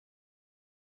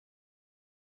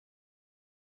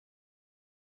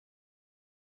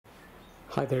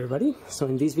Hi there everybody, so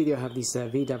in this video I have this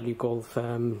VW Golf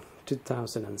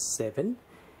 2007.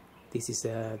 This is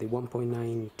the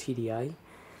 1.9 TDI,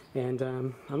 and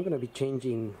I'm going to be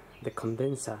changing the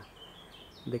condenser.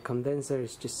 The condenser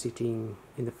is just sitting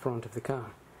in the front of the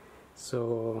car,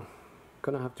 so I'm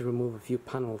going to have to remove a few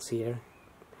panels here,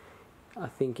 I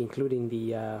think including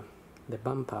the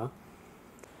bumper.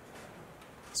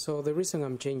 So the reason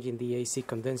I'm changing the AC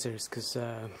condenser is because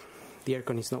the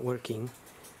aircon is not working.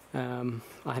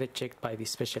 I had it checked by the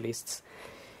specialists,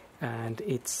 and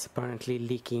it's apparently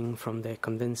leaking from the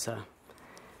condenser.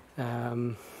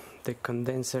 The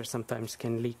condenser sometimes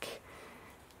can leak,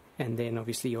 and then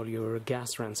obviously all your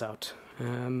gas runs out.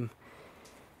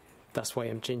 That's why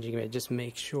I'm changing it. Just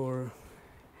make sure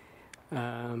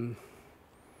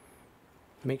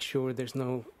there's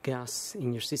no gas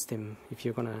in your system if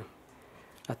you're gonna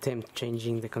attempt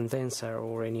changing the condenser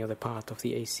or any other part of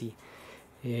the AC.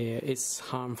 It's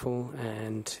harmful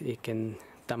and it can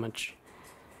damage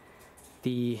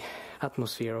the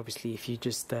atmosphere, obviously, if you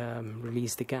just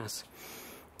release the gas.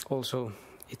 Also,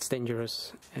 it's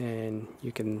dangerous and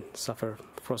you can suffer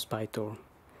frostbite or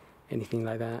anything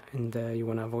like that, and you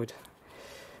want to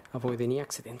avoid any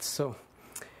accidents. So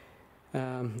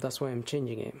that's why I'm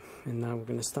changing it, and now we're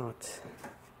going to start.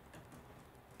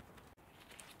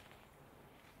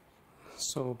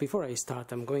 So before I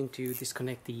start, I'm going to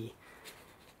disconnect the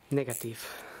negative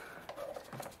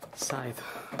side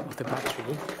of the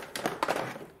battery.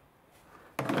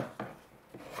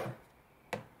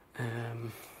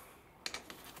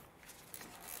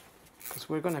 Because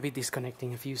we're going to be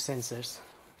disconnecting a few sensors.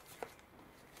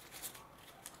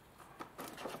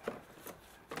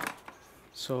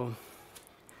 So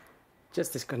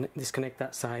just disconnect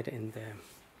that side and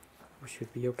we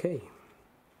should be okay.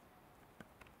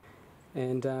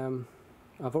 And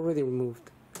I've already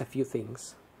removed a few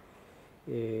things,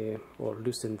 or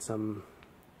loosened some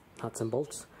nuts and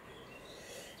bolts,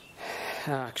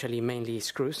 actually mainly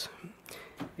screws.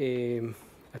 A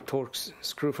Torx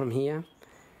screw from here,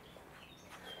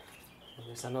 and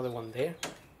there's another one there,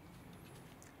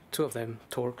 two of them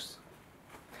Torx,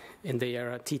 and they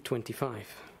are a T25.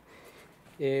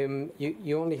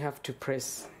 You only have to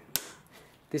press,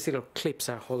 these little clips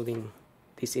are holding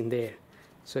this in there,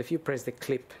 so if you press the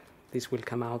clip, this will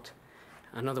come out.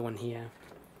 Another one here,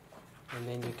 and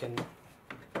then you can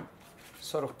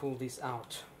sort of pull this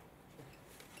out.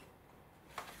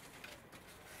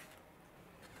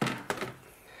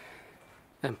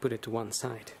 And put it to one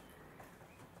side.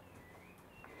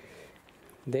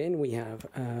 Then we have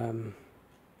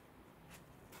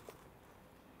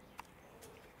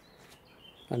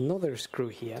another screw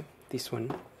here, this one,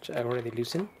 which I already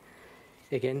loosened.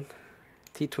 Again,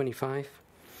 T25.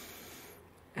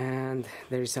 And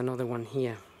there is another one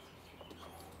here.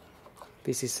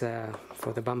 This is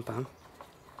for the bumper,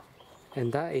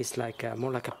 and that is like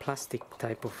more like a plastic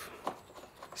type of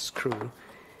screw,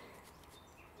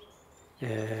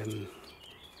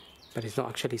 but it's not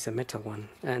actually, it's a metal one,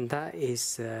 and that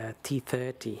is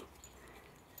T30,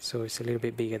 so it's a little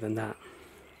bit bigger than that.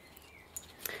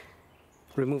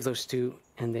 Remove those two,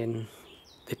 and then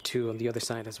the two on the other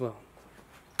side as well.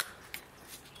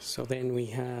 So then we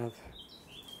have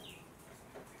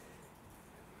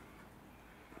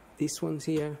these ones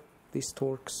here, these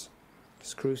Torx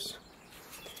screws.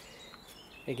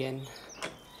 Again,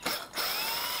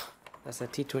 that's a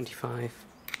T25,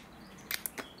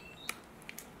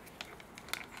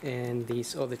 and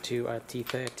these other two are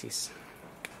T30s.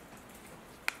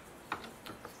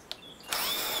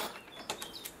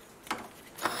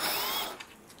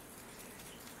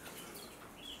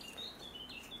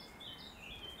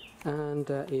 And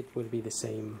it will be the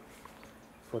same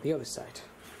for the other side.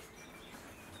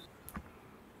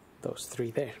 Those three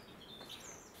there.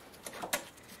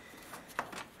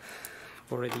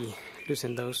 Already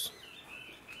loosened those.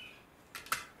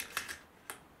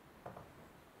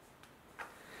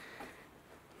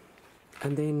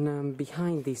 And then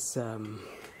behind this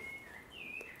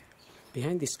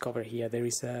cover here, there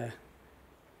is the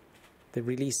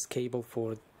release cable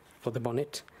for the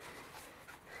bonnet,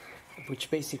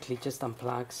 which basically just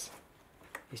unplugs.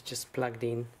 It's just plugged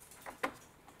in,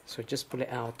 so just pull it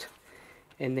out.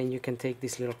 And then you can take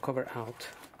this little cover out,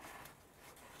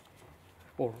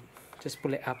 or just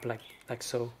pull it up like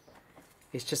so.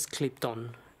 It's just clipped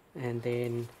on, and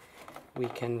then we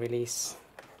can release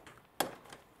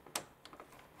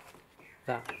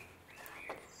that.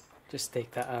 Just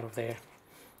take that out of there,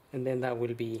 and then that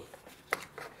will be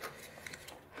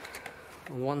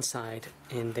on one side,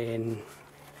 and then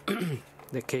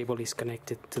the cable is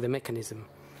connected to the mechanism.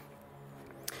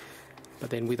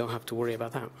 But then we don't have to worry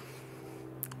about that.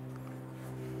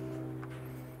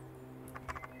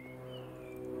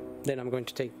 Then I'm going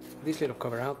to take this little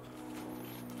cover out.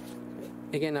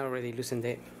 Again, I already loosened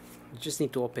it. You just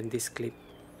need to open this clip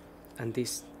and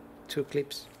these two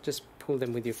clips, just pull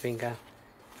them with your finger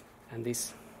and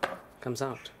this comes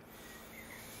out.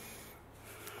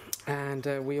 And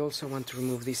we also want to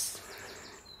remove this,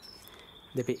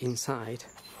 the bit inside,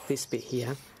 this bit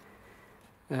here,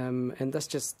 and that's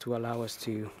just to allow us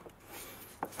to,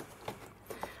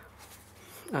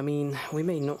 I mean, we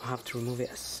may not have to remove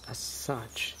it as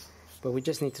such, but we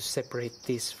just need to separate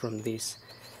this from this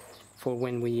for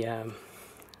when we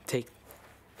take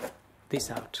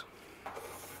this out.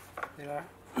 There are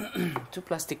two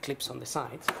plastic clips on the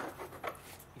sides.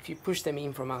 If you push them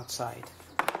in from outside,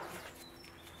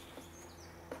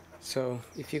 so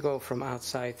if you go from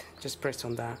outside, just press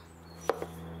on that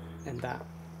and that,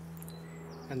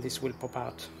 and this will pop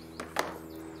out.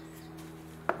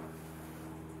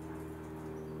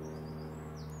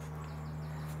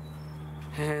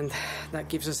 And that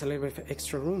gives us a little bit of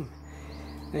extra room.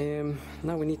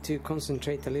 Now we need to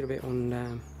concentrate a little bit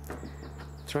on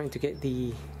trying to get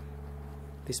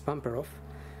this bumper off.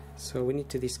 So we need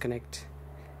to disconnect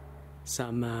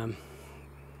some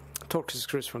Torx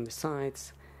screws from the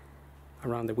sides,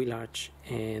 around the wheel arch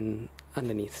and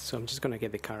underneath. So I'm just going to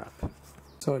get the car up.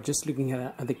 So just looking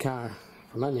at the car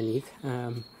from underneath,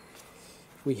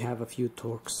 we have a few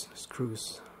Torx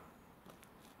screws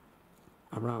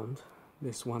around.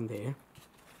 There's one there,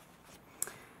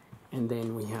 and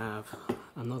then we have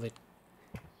another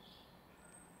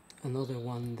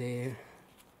one there.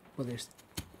 Well, there's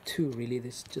two really.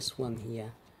 There's just one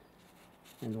here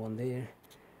and one there.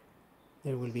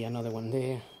 There will be another one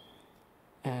there,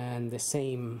 and the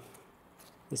same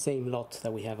lot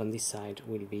that we have on this side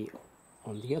will be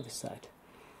on the other side.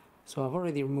 So I've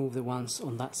already removed the ones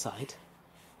on that side,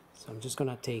 so I'm just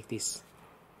gonna take this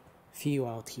few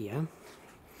out here,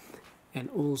 and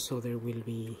also there will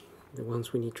be the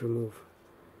ones we need to remove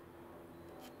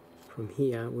from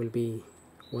here. Will be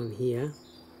one here,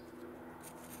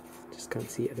 just can't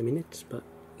see it at the minute, but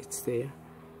it's there,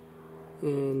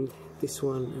 and this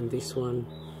one and this one,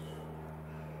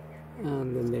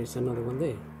 and then there's another one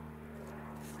there.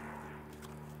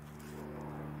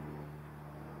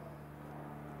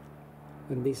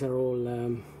 And these are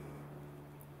all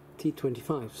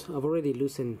T25s. I've already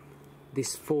loosened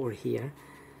this 4 here,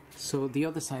 so the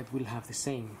other side will have the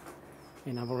same,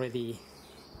 and I've already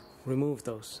removed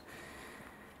those.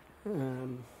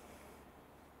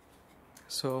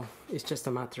 So it's just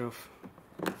a matter of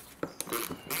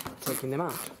taking them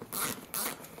out.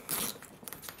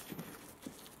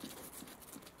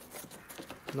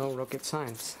 No rocket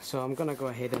science. So I'm gonna go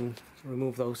ahead and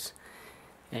remove those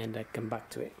and come back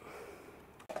to it.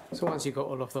 So once you got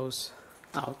all of those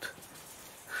out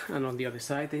and on the other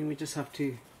side, then we just have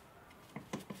to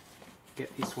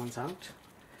get these ones out.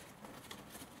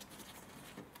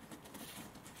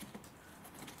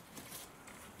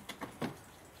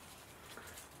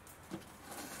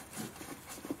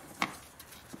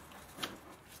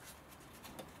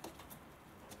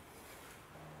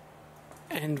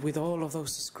 And with all of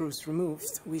those screws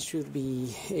removed, we should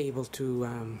be able to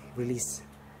release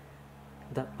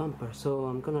that bumper. So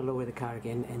I'm gonna lower the car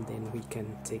again, and then we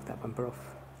can take that bumper off.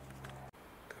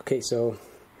 Okay, so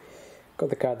got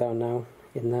the car down now,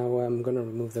 and now I'm gonna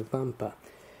remove the bumper.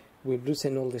 We've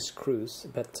loosened all the screws,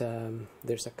 but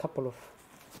there's a couple of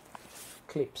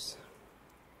clips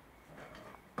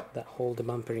that hold the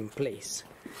bumper in place.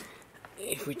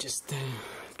 If we just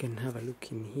can have a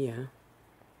look in here,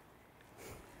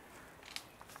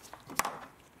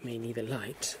 may need a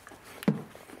light,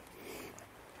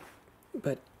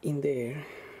 but in there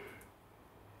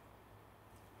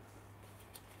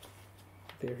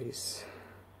is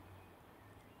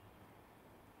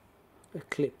a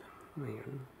clip,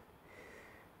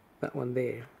 that one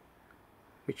there,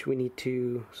 which we need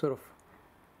to sort of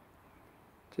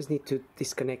just need to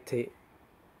disconnect it,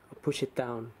 push it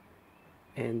down,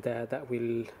 and that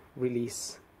will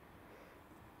release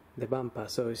the bumper.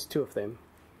 So it's 2 of them.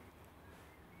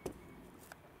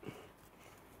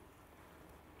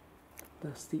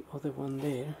 That's the other one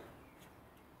there.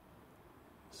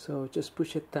 So just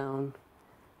push it down,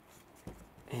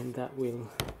 and that will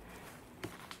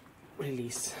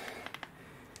release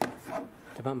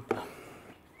the bumper.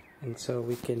 And so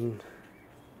we can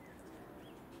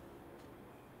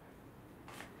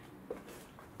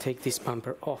take this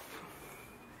bumper off.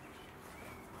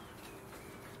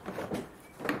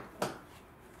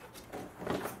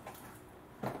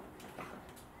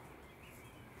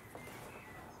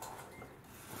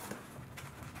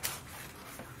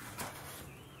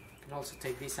 Also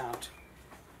take this out.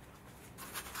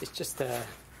 It's just a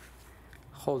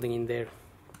holding in there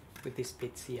with these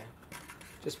bits here.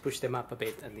 Just push them up a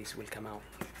bit and these will come out.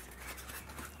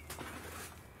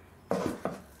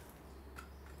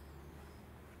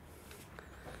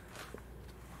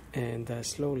 And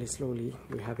slowly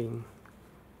we're having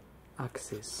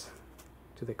access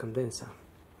to the condenser.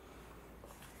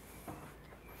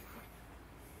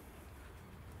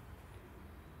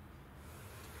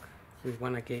 We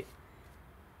want to get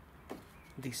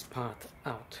this part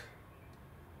out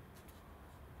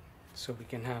so we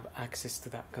can have access to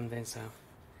that condenser.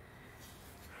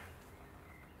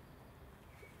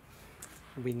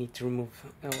 We need to remove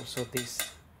also this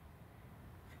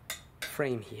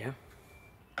frame here.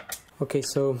 Okay,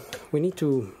 so we need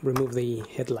to remove the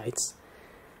headlights.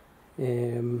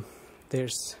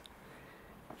 There's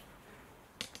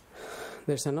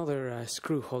another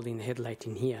screw holding the headlight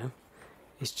in here.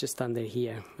 It's just under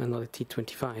here, another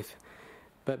T25.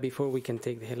 But before we can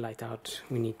take the headlight out,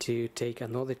 we need to take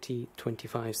another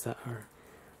T25s that are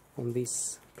on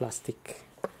this plastic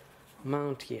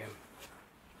mount here.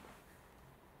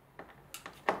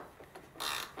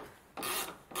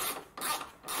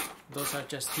 Those are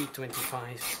just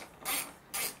T25s.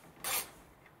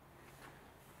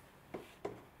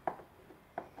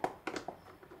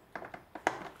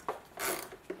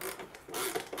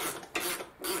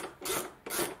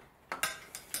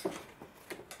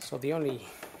 So the only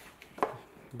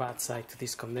bad side to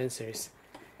this condenser is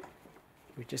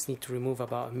we just need to remove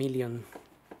about 1 million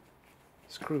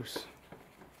screws.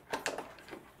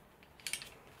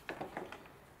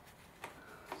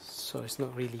 So it's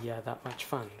not really that much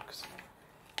fun because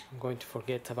I'm going to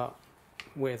forget about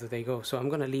where do they go. So I'm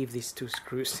going to leave these 2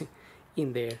 screws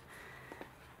in there.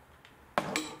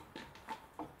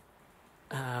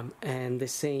 And the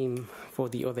same for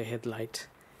the other headlight.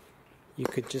 You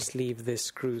could just leave the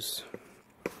screws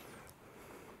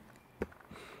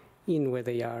in where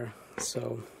they are.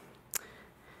 So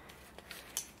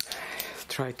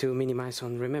try to minimize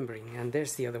on remembering. And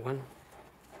there's the other one.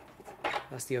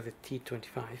 That's the other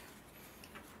T25.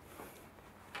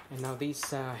 And now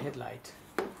this headlight,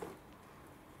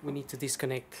 we need to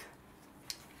disconnect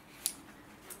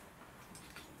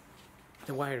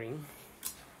the wiring.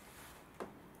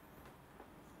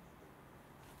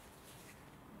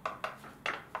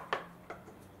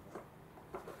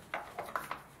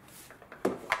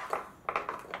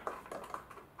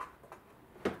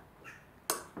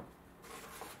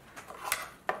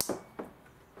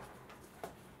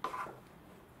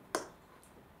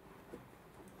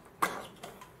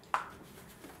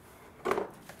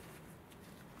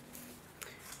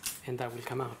 And that will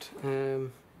come out.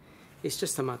 It's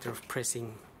just a matter of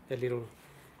pressing the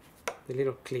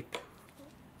little clip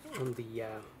on the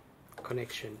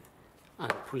connection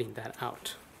and pulling that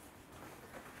out.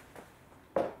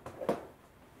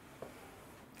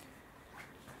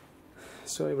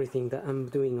 So everything that I'm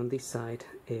doing on this side,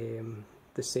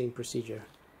 the same procedure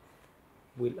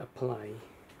will apply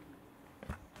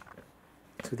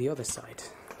to the other side.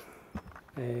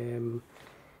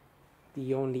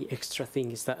 The only extra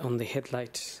thing is that on the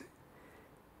headlight,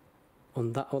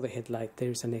 on that other headlight,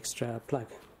 there's an extra plug.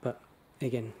 But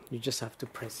again, you just have to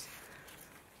press,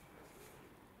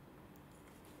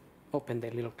 open the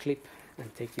little clip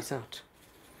and take this out.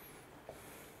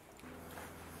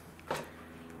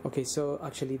 Okay, so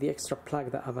actually the extra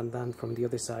plug that I haven't done from the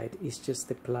other side is just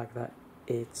the plug that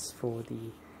it's for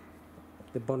the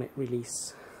bonnet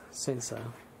release sensor.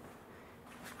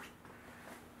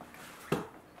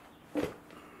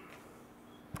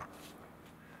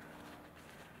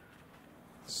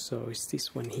 So it's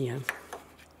this one here,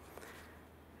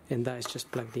 and that is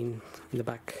just plugged in the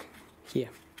back here.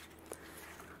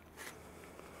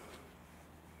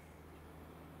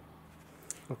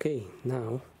 Okay,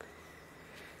 now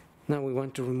we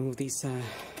want to remove this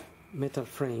metal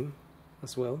frame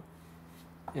as well,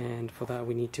 and for that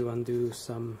we need to undo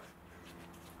some.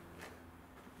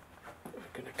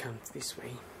 We're gonna come this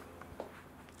way.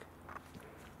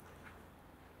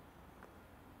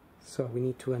 So we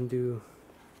need to undo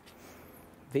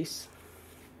this.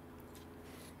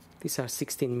 These are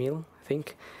 16 mil, I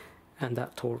think, and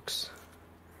that Torx.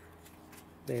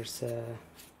 There's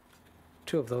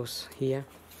 2 of those here.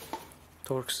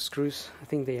 Torx screws, I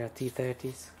think they are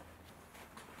T30s.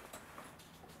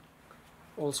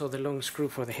 Also the long screw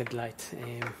for the headlight.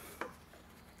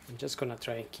 I'm just gonna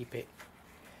try and keep it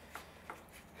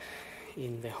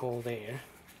in the hole there.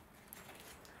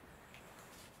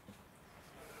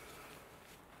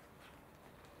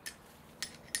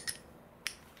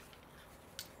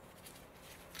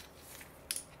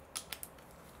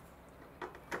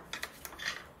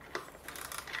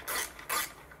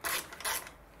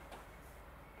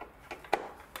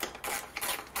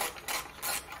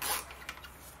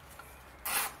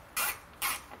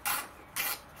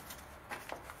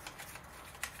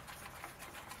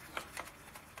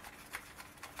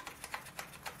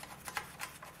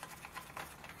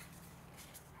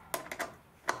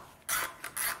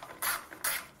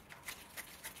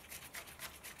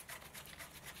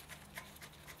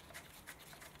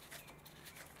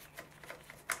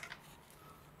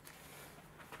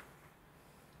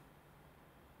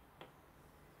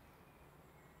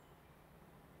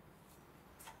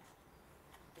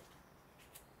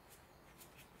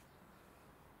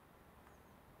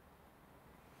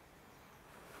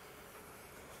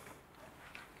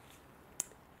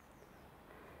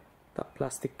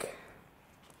 plastic,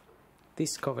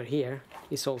 this cover here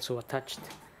is also attached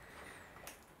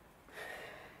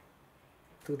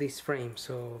to this frame,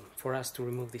 so for us to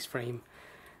remove this frame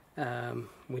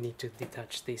we need to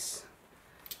detach this.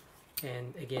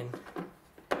 And again,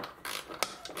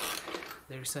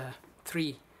 there's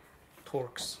 3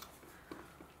 torques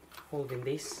holding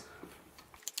this.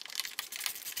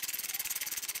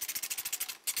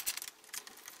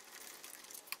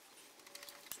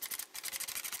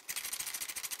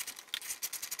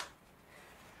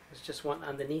 There's just one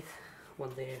underneath,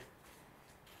 one there,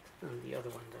 and the other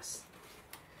one that's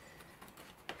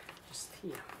just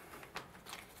here.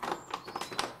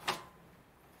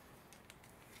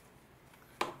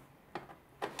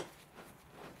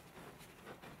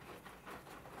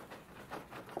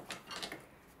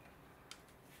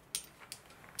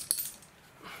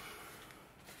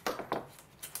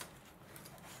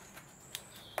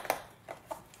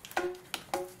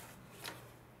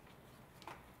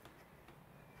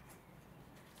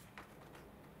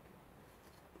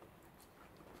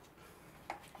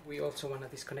 We also want to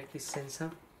disconnect this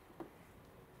sensor.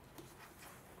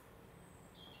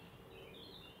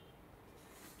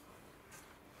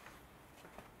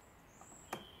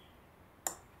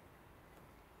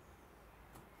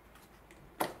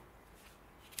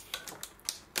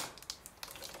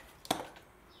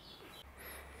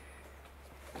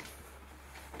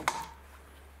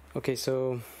 Okay,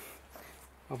 so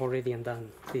I've already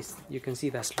undone this. You can see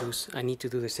that's loose. I need to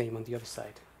do the same on the other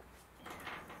side.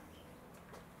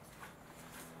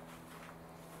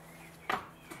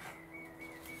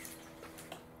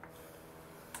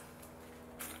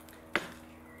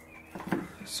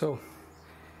 So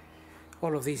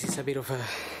all of this is a bit of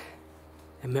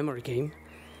a memory game,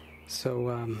 so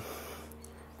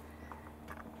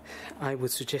I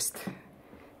would suggest,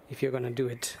 if you're gonna do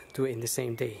it in the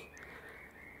same day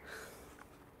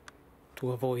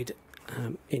to avoid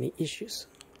any issues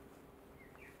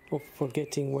of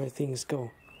forgetting where things go.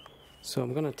 So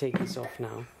I'm gonna take this off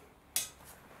now.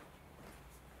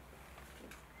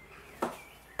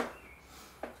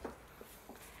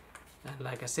 And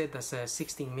like I said, that's a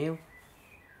 16 mil.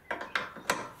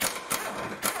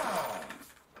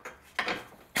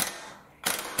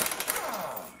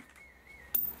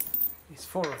 There's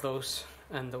 4 of those,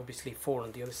 and obviously 4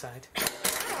 on the other side.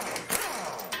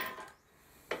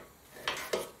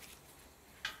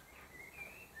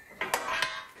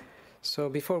 So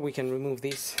before we can remove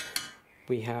this,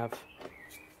 we have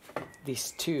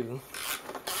these 2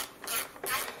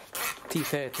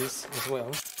 T30s as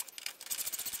well.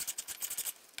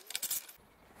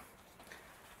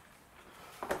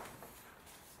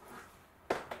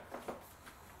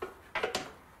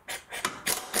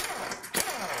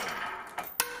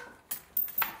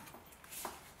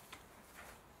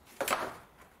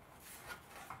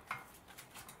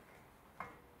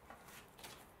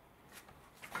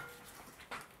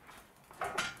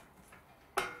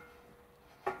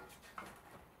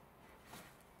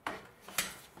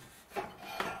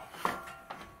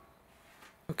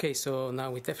 Okay, so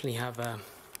now we definitely have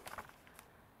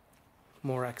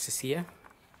more access here.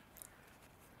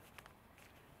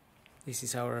 This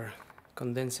is our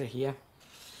condenser here.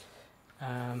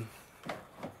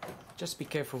 Just be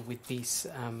careful with this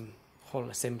whole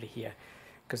assembly here,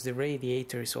 because the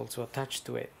radiator is also attached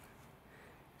to it,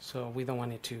 so we don't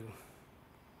want it to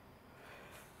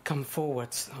come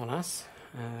forwards on us.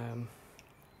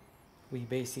 We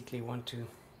basically want to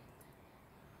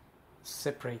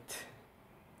separate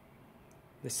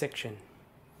the section.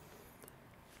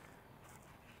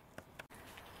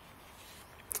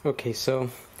 Okay,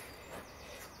 so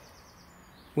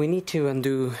we need to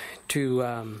undo two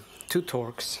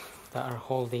torques that are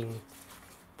holding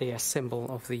the assemble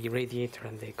of the radiator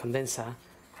and the condenser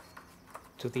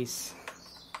to this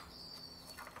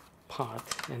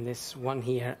part, and there's one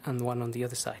here and one on the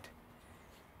other side.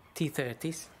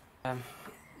 T30s.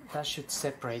 That should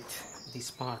separate this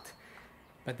part.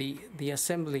 But the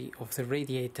assembly of the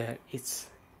radiator, it's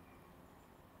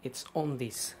on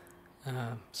this,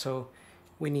 so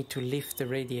we need to lift the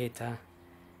radiator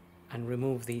and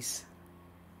remove this,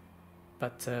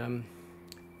 but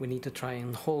we need to try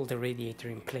and hold the radiator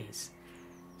in place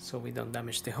so we don't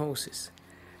damage the hoses.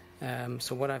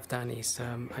 So what I've done is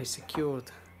I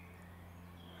secured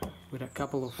with a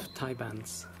couple of tie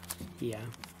bands here,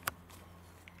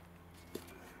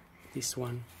 this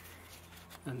one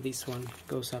and this one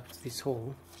goes up to this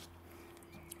hole.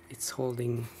 It's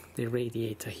holding the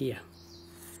radiator here,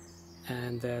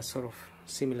 and a sort of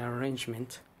similar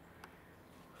arrangement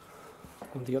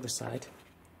on the other side,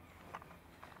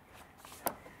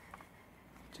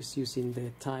 just using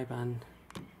the tie band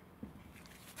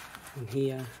and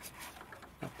here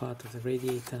a part of the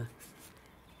radiator,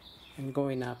 and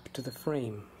going up to the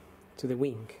frame, to the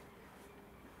wing.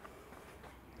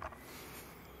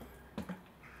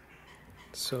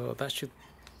 So that should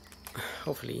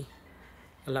hopefully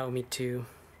allow me to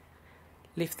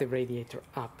lift the radiator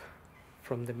up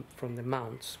from the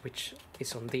mounts, which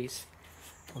is on this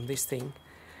thing,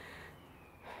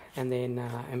 and then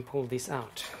and pull this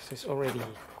out. So it's already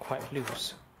quite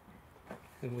loose,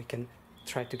 and we can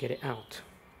try to get it out.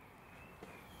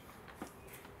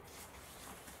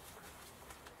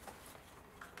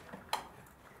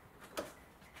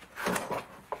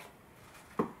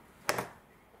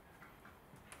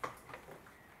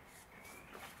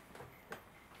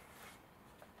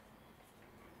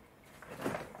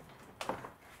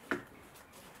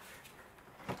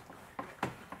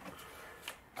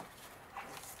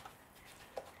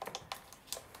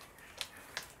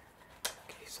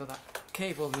 So that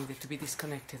cable needed to be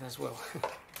disconnected as well.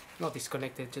 Not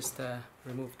disconnected, just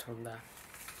removed from the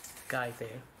guide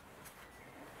there.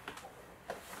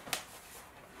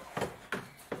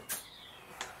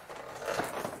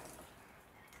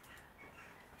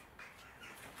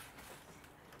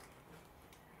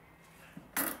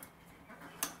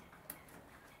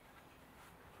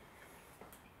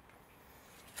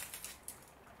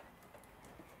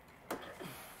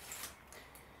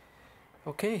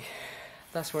 Okay.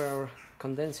 That's where our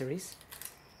condenser is.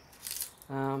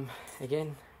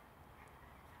 Again,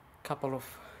 couple of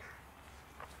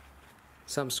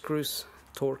some screws,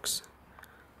 Torx,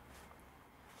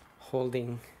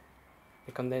 holding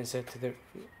the condenser to the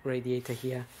radiator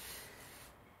here.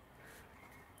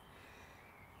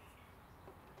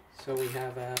 So we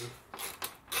have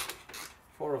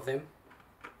 4 of them.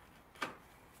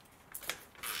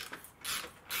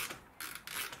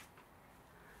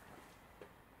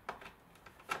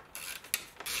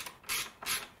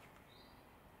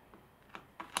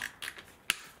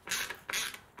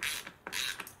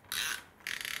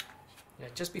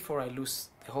 Just before I lose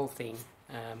the whole thing,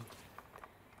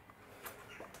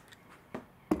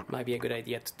 might be a good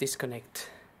idea to disconnect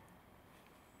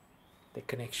the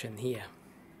connection here.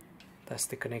 That's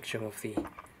the connection of the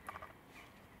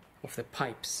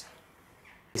pipes.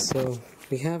 So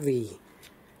we have the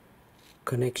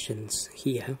connections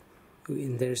here,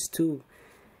 and there's 2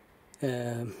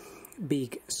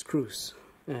 big screws.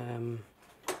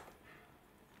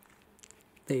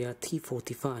 They are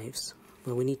T45s.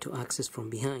 But we need to access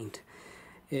from behind.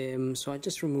 So I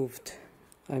just moved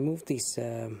this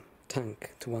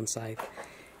tank to one side.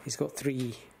 It's got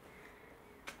 3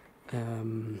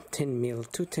 2 10 mil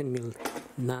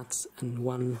nuts and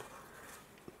one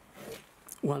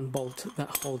bolt that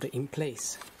hold it in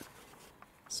place.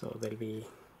 So there'll be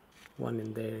 1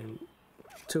 in there, and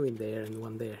 2 in there, and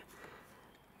 1 there.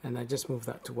 And I just moved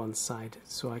that to one side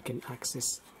so I can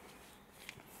access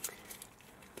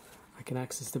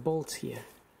the bolts here.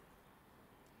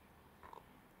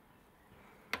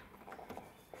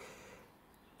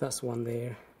 That's 1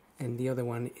 there, and the other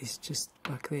one is just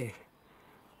back there.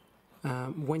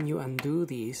 When you undo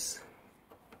these,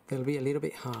 they'll be a little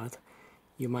bit hard.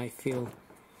 You might feel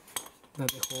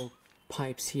that the whole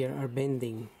pipes here are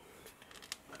bending,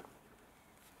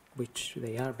 which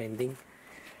they are bending.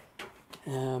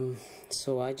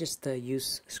 So I just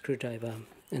use a screwdriver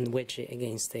and wedge it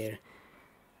against there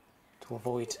to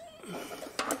avoid,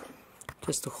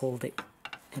 just to hold it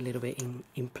a little bit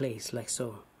in place, like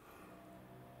so.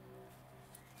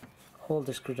 Hold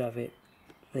the screwdriver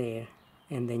there,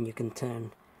 and then you can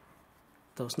turn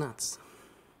those nuts.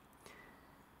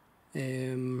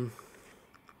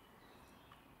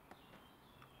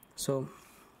 So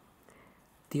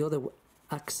the other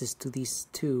access to these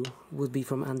 2 would be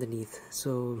from underneath,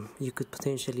 so you could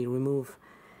potentially remove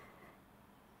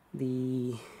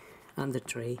the under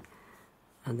tray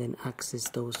and then access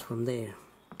those from there.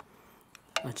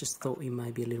 I just thought it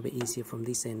might be a little bit easier from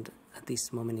this end at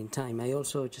this moment in time. I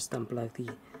also just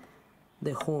unplugged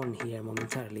the horn here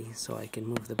momentarily so I can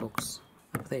move the box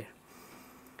up there.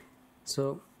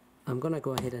 So I'm gonna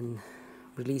go ahead and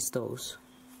release those.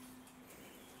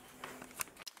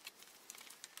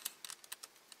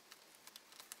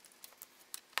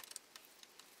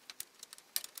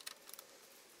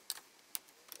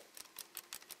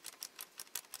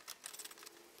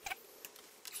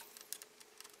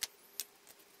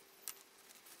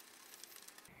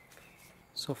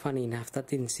 So funny enough, that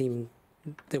didn't seem,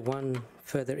 the one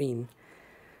further in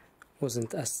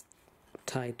wasn't as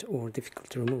tight or difficult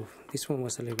to remove. This one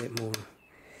was a little bit more,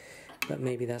 but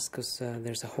maybe that's because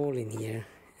there's a hole in here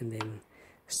and then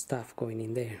stuff going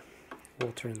in there,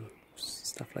 water and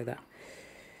stuff like that.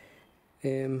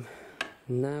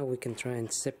 Now we can try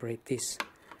and separate these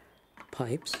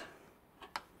pipes.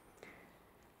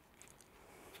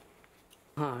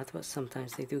 Hard, but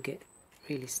sometimes they do get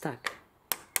really stuck.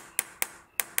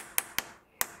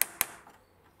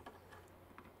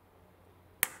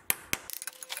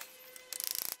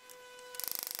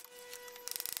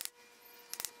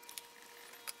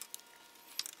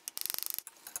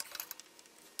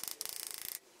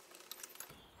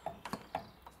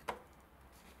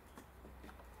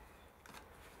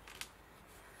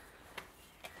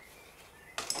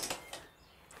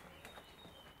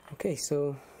 Okay,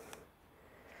 so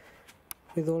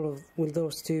with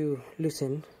those two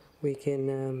loosened, we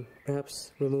can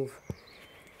perhaps remove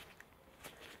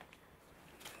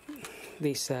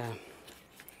these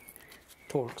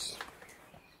torques.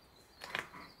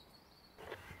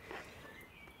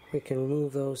 We can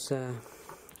remove those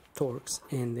torques,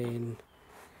 and then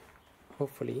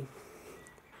hopefully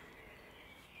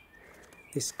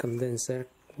this condenser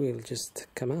will just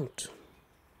come out.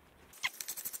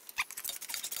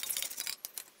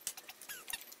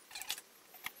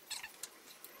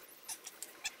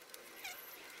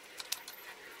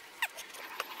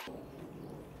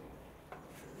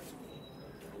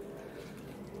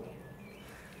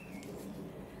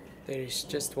 There is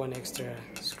just one extra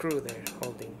screw there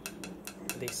holding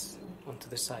this onto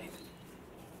the side.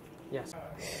 Yes.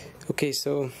 Okay,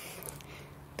 so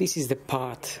this is the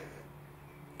part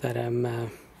that I'm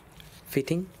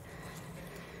fitting.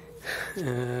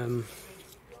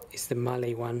 It's the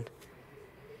Malay one,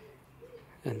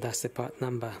 and that's the part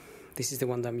number. This is the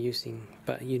one that I'm using,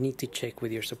 but you need to check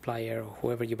with your supplier or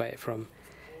whoever you buy it from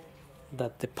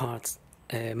that the parts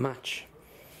match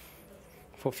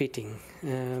for fitting.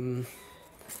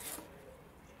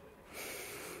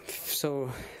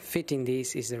 So fitting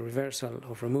this is the reversal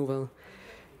of removal.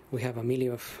 We have a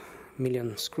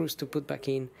million screws to put back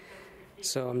in,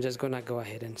 so I'm just gonna go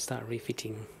ahead and start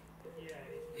refitting.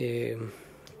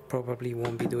 Probably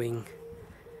won't be doing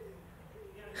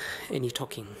any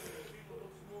talking,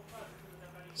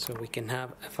 so we can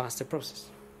have a faster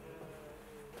process.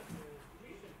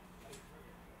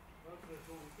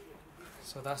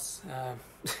 So that's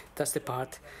the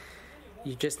part.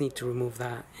 You just need to remove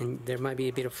that, and there might be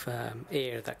a bit of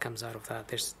air that comes out of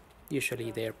that.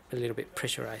 Usually they're a little bit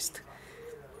pressurized,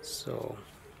 so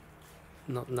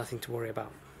nothing to worry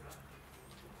about.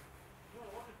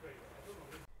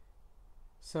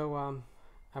 So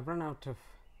I've run out of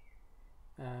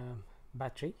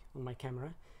battery on my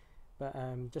camera, but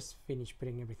just finished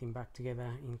putting everything back together,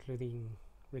 including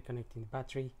reconnecting the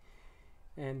battery,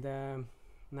 and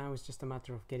now it's just a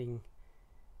matter of getting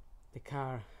the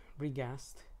car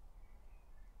regassed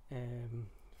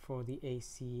for the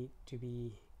AC to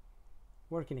be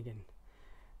working again.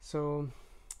 So,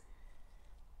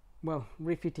 well,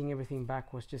 refitting everything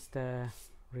back was just a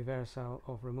reversal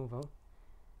of removal.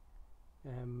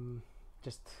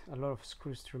 Just a lot of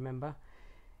screws to remember,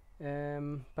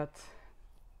 but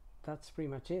that's pretty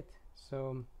much it.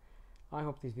 So I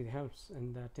hope this video helps,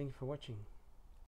 and thank you for watching.